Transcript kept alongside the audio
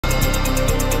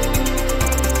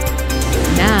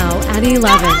at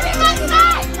 11.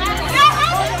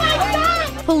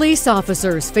 Police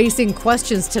officers facing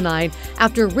questions tonight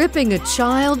after ripping a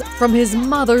child from his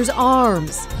mother's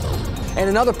arms. And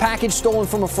another package stolen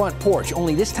from a front porch,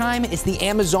 only this time it's the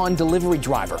Amazon delivery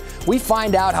driver. We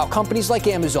find out how companies like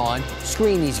Amazon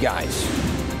screen these guys.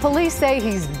 Police say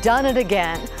he's done it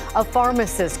again. A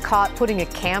pharmacist caught putting a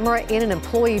camera in an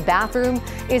employee bathroom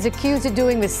is accused of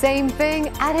doing the same thing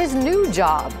at his new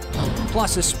job.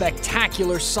 Plus a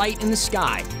spectacular sight in the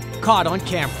sky, caught on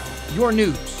camera. Your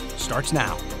news starts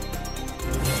now.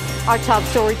 Our top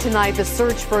story tonight, the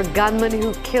search for a gunman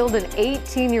who killed an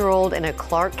 18-year-old in a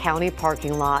Clark County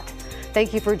parking lot.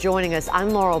 Thank you for joining us.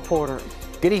 I'm Laurel Porter.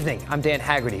 Good evening. I'm Dan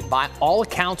Haggerty. By all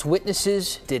accounts,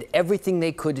 witnesses did everything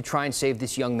they could to try and save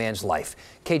this young man's life.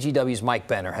 KGW's Mike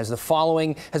Benner has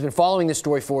been following this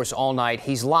story for us all night.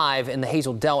 He's live in the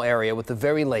Hazel Dell area with the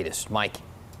very latest. Mike.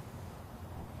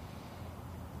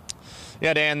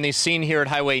 Yeah, Dan, the scene here at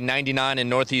Highway 99 and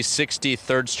Northeast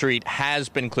 63rd Street has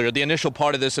been cleared. The initial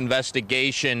part of this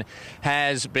investigation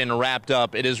has been wrapped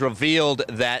up. It is revealed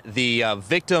that the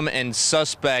victim and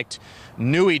suspect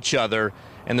knew each other,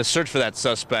 and the search for that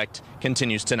suspect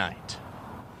continues tonight.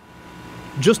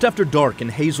 Just after dark in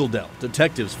Hazel Dell,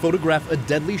 detectives photograph a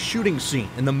deadly shooting scene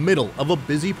in the middle of a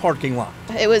busy parking lot.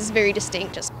 It was very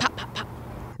distinct, just pop, pop, pop.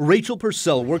 Rachel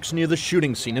Purcell works near the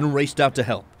shooting scene and raced out to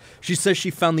help. She says she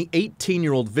found the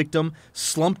 18-year-old victim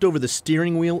slumped over the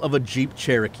steering wheel of a Jeep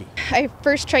Cherokee. I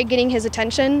first tried getting his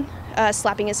attention,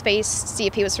 slapping his face, see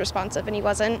if he was responsive, and he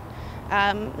wasn't.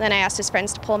 Then I asked his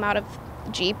friends to pull him out of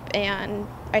the Jeep, and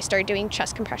I started doing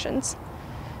chest compressions,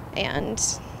 and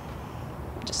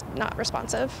just not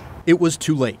responsive. It was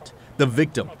too late. The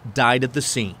victim died at the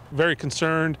scene. Very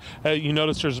concerned. You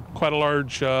notice there's quite a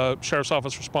large sheriff's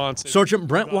office response. Sergeant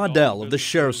Brent Waddell of the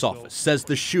sheriff's office says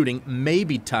the shooting may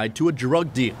be tied to a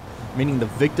drug deal, meaning the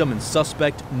victim and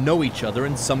suspect know each other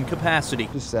in some capacity.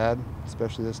 Just sad,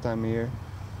 especially this time of year.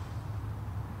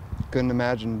 Couldn't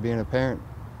imagine being a parent,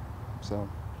 so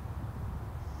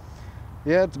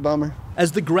yeah, it's a bummer.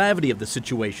 As the gravity of the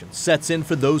situation sets in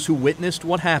for those who witnessed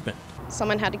what happened,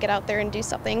 Someone had to get out there and do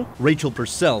something. Rachel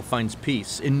Purcell finds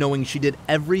peace in knowing she did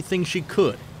everything she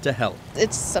could to help.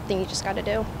 It's something you just got to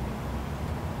do.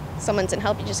 Someone's in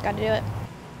help, you just got to do it.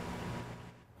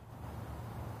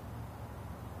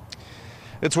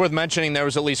 It's worth mentioning there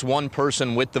was at least one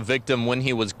person with the victim when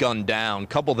he was gunned down.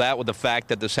 Couple that with the fact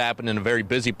that this happened in a very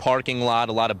busy parking lot,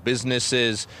 a lot of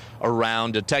businesses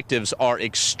around. Detectives are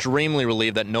extremely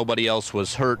relieved that nobody else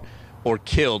was hurt or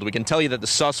killed. We can tell you that the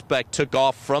suspect took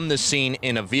off from the scene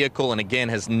in a vehicle and again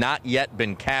has not yet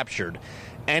been captured.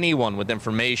 Anyone with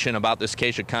information about this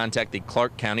case should contact the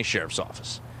Clark County Sheriff's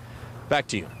Office. Back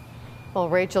to you. Well,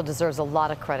 Rachel deserves a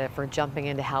lot of credit for jumping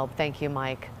in to help. Thank you,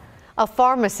 Mike. A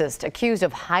pharmacist accused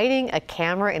of hiding a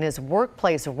camera in his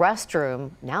workplace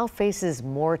restroom now faces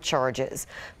more charges.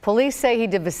 Police say he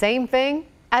did the same thing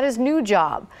at his new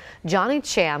job. Johnny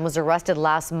Chan was arrested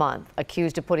last month,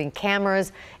 accused of putting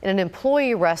cameras in an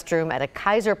employee restroom at a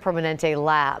Kaiser Permanente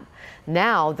lab.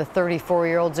 Now, the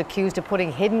 34-year-old's accused of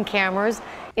putting hidden cameras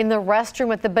in the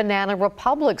restroom at the Banana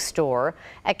Republic store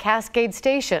at Cascade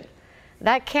Station.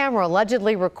 That camera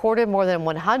allegedly recorded more than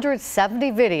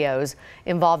 170 videos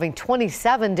involving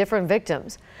 27 different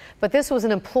victims. But this was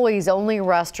an employees-only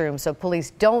restroom, so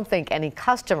police don't think any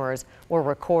customers were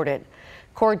recorded.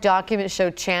 Court documents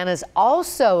show Chan is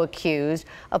also accused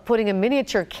of putting a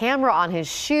miniature camera on his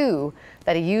shoe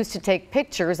that he used to take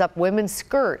pictures up women's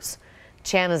skirts.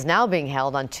 Chan is now being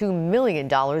held on $2 million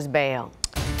bail.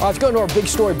 Let's go into our big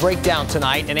story breakdown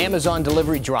tonight. An Amazon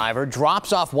delivery driver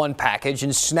drops off one package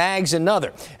and snags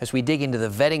another as we dig into the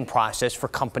vetting process for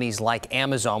companies like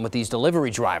Amazon with these delivery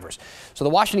drivers. So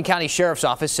the Washington County Sheriff's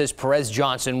Office says Perez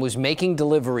Johnson was making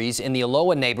deliveries in the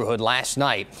Aloha neighborhood last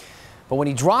night. But when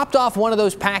he dropped off one of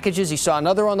those packages, he saw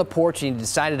another on the porch and he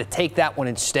decided to take that one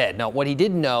instead. Now, what he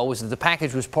didn't know was that the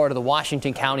package was part of the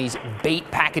Washington County's bait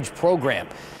package program.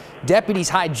 Deputies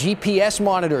hide GPS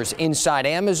monitors inside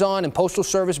Amazon and Postal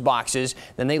Service boxes.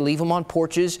 Then they leave them on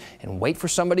porches and wait for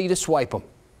somebody to swipe them.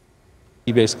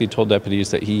 He basically told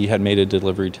deputies that he had made a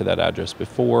delivery to that address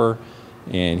before,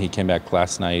 and he came back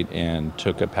last night and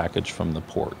took a package from the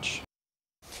porch.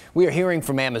 We are hearing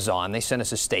from Amazon. They sent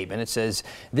us a statement. It says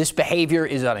this behavior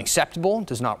is unacceptable,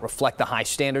 does not reflect the high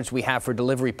standards we have for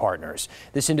delivery partners.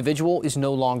 This individual is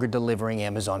no longer delivering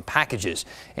Amazon packages.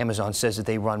 Amazon says that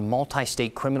they run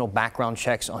multi-state criminal background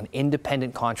checks on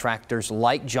independent contractors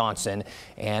like Johnson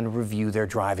and review their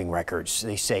driving records.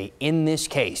 They say in this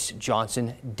case,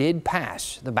 Johnson did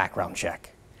pass the background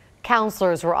check.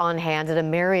 Counselors were on hand at a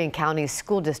Marion County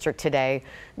school district today.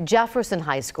 Jefferson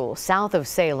High School, south of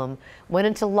Salem, went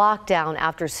into lockdown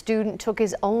after a student took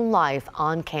his own life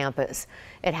on campus.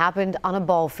 It happened on a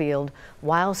ball field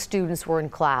while students were in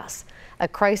class. A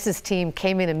crisis team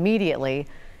came in immediately.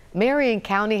 Marion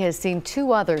County has seen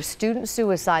 2 other student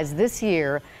suicides this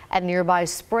year at nearby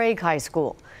Sprague High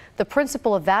School. The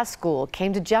principal of that school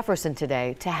came to Jefferson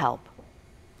today to help.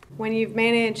 When you've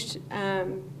managed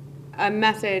a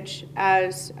message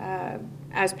as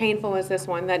painful as this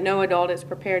one that no adult is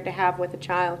prepared to have with a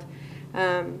child,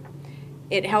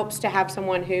 it helps to have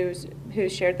someone who's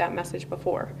shared that message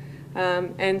before.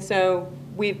 And so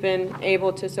we've been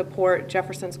able to support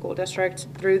Jefferson School District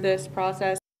through this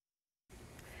process.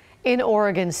 In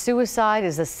Oregon, suicide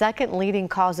is the second leading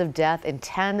cause of death in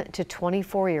 10 to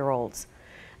 24-year-olds.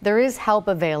 There is help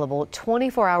available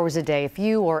 24 hours a day if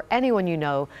you or anyone you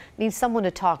know needs someone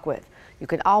to talk with. You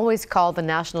can always call the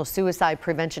National Suicide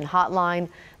Prevention Hotline.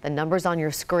 The number's on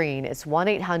your screen. It's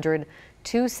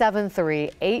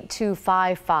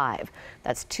 1-800-273-8255.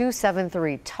 That's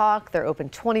 273-TALK. They're open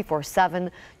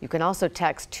 24/7. You can also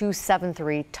text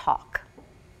 273-TALK.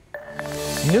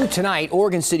 New tonight,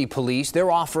 Oregon City Police,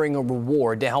 they're offering a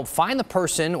reward to help find the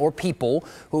person or people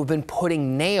who have been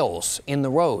putting nails in the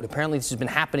road. Apparently, this has been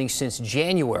happening since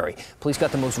January. Police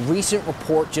got the most recent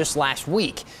report just last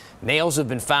week. Nails have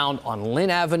been found on Lynn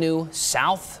Avenue,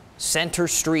 South Center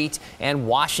Street, and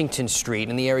Washington Street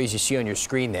in the areas you see on your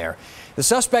screen there. The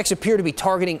suspects appear to be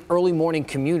targeting early morning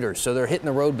commuters, so they're hitting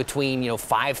the road between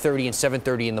 5:30 and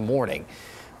 7:30 in the morning.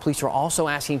 Police are also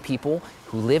asking people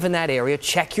who live in that area,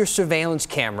 check your surveillance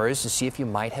cameras to see if you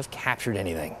might have captured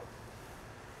anything.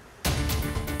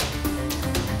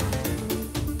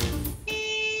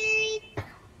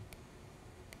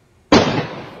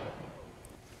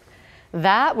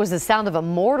 That was the sound of a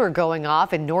mortar going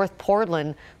off in North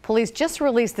Portland. Police just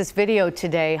released this video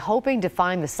today, hoping to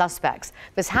find the suspects.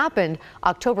 This happened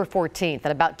October 14th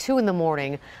at about 2 in the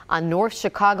morning on North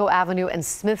Chicago Avenue and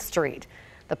Smith Street.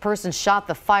 The person shot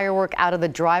the firework out of the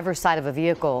driver's side of a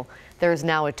vehicle. There is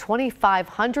now a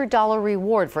 $2,500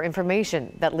 reward for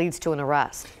information that leads to an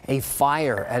arrest. A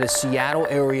fire at a Seattle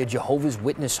area Jehovah's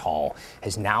Witness hall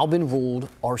has now been ruled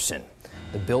arson.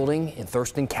 The building in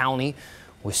Thurston County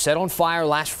was set on fire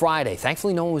last Friday.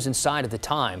 Thankfully, no one was inside at the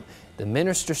time. The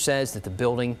minister says that the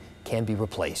building can be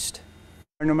replaced.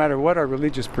 No matter what our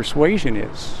religious persuasion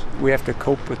is, we have to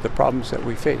cope with the problems that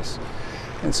we face.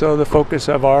 And so the focus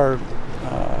of our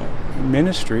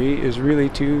ministry is really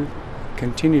to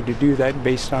continue to do that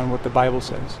based on what the Bible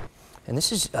says. And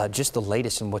this is just the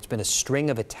latest in what's been a string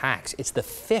of attacks. It's the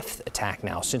 5th attack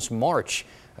now since March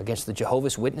against the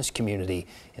Jehovah's Witness community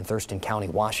in Thurston County,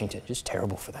 Washington. Just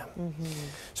terrible for them.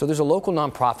 So there's a local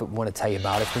nonprofit we want to tell you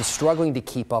about. It's been struggling to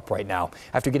keep up right now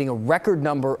after getting a record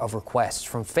number of requests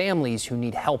from families who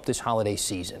need help this holiday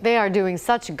season. They are doing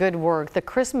such good work. The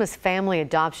Christmas Family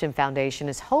Adoption Foundation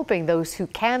is hoping those who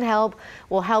can help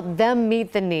will help them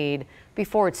meet the need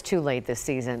before it's too late this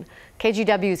season.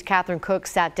 KGW's Catherine Cook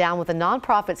sat down with the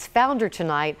nonprofit's founder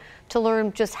tonight to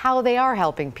learn just how they are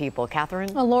helping people.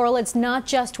 Catherine? Well, Laurel, it's not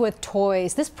just with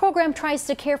toys. This program tries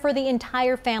to care for the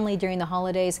entire family during the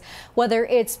holidays, whether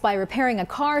it's by repairing a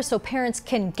car so parents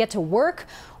can get to work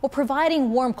or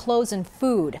providing warm clothes and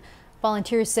food.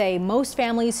 Volunteers say most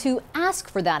families who ask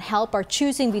for that help are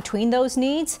choosing between those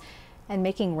needs and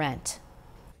making rent.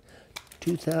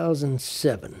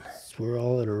 2007. We're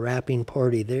all at a wrapping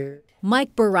party there.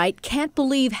 Mike Burright can't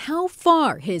believe how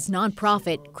far his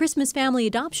nonprofit Christmas Family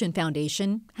Adoption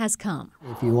Foundation has come.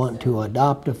 If you want to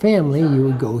adopt a family, you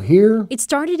would go here. It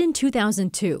started in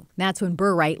 2002. That's when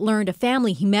Burright learned a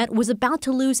family he met was about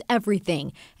to lose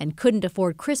everything and couldn't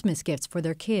afford Christmas gifts for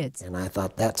their kids. And I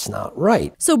thought, that's not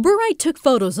right. So Burright took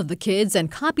photos of the kids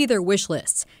and copied their wish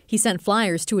lists. He sent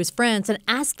flyers to his friends and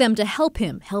asked them to help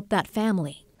him help that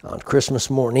family. On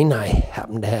Christmas morning, I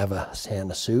happened to have a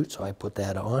Santa suit, so I put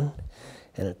that on.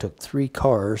 And it took 3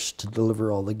 cars to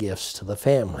deliver all the gifts to the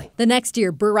family. The next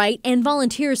year, Burright and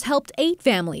volunteers helped 8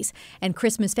 families, and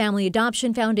Christmas Family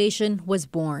Adoption Foundation was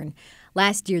born.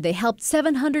 Last year, they helped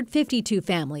 752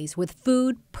 families with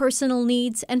food, personal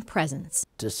needs, and presents.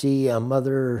 To see a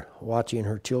mother watching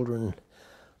her children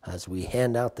as we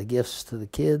hand out the gifts to the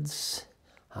kids,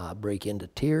 break into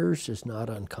tears is not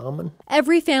uncommon.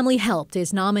 Every family helped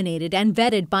is nominated and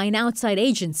vetted by an outside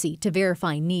agency to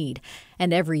verify need.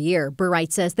 And every year,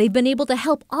 Burright says they've been able to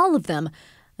help all of them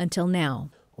until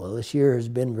now. Well, this year has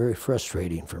been very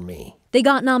frustrating for me. They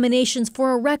got nominations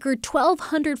for a record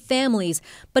 1,200 families,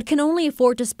 but can only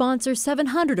afford to sponsor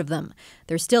 700 of them.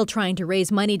 They're still trying to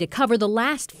raise money to cover the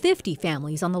last 50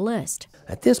 families on the list.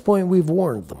 At this point, we've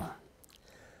warned them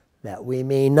that we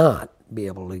may not be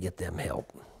able to get them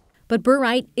help. But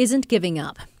Burright isn't giving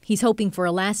up. He's hoping for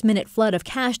a last-minute flood of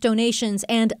cash donations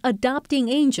and adopting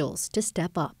angels to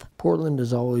step up. Portland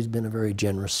has always been a very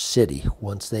generous city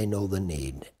once they know the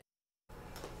need.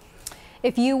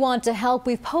 If you want to help,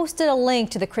 we've posted a link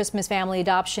to the Christmas Family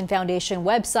Adoption Foundation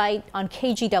website on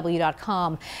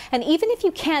kgw.com. And even if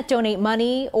you can't donate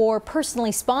money or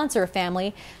personally sponsor a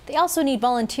family, they also need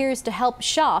volunteers to help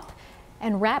shop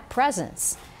and wrap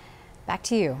presents. Back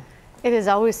to you. It is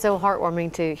always so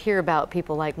heartwarming to hear about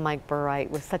people like Mike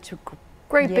Burright with such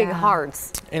great big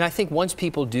hearts. And I think once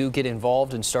people do get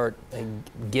involved and start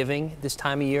giving this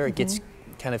time of year, it gets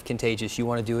kind of contagious. You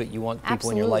want to do it. You want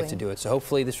people in your life to do it. So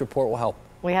hopefully this report will help.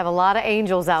 We have a lot of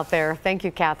angels out there. Thank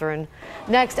you, Catherine.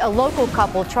 Next, a local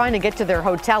couple trying to get to their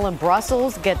hotel in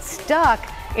Brussels gets stuck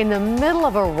in the middle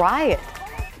of a riot.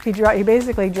 He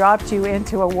basically dropped you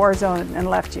into a war zone and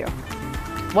left you.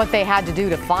 What they had to do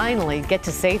to finally get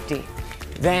to safety.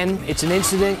 Then it's an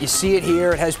incident. You see it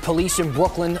here. It has police in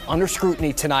Brooklyn under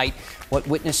scrutiny tonight. What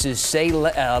witnesses say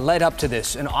led up to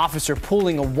this, an officer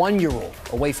pulling a 1-year-old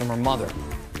away from her mother.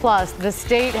 Plus, the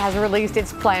state has released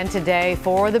its plan today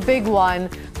for the big one.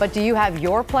 But do you have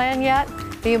your plan yet?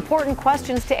 The important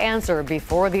questions to answer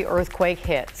before the earthquake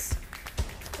hits.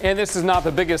 And this is not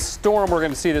the biggest storm we're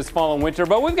going to see this fall and winter,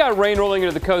 but we've got rain rolling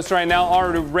into the coast right now,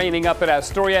 already raining up at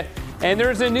Astoria. And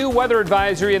there's a new weather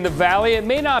advisory in the valley. It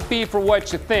may not be for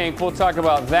what you think. We'll talk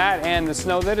about that and the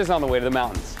snow that is on the way to the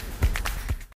mountains.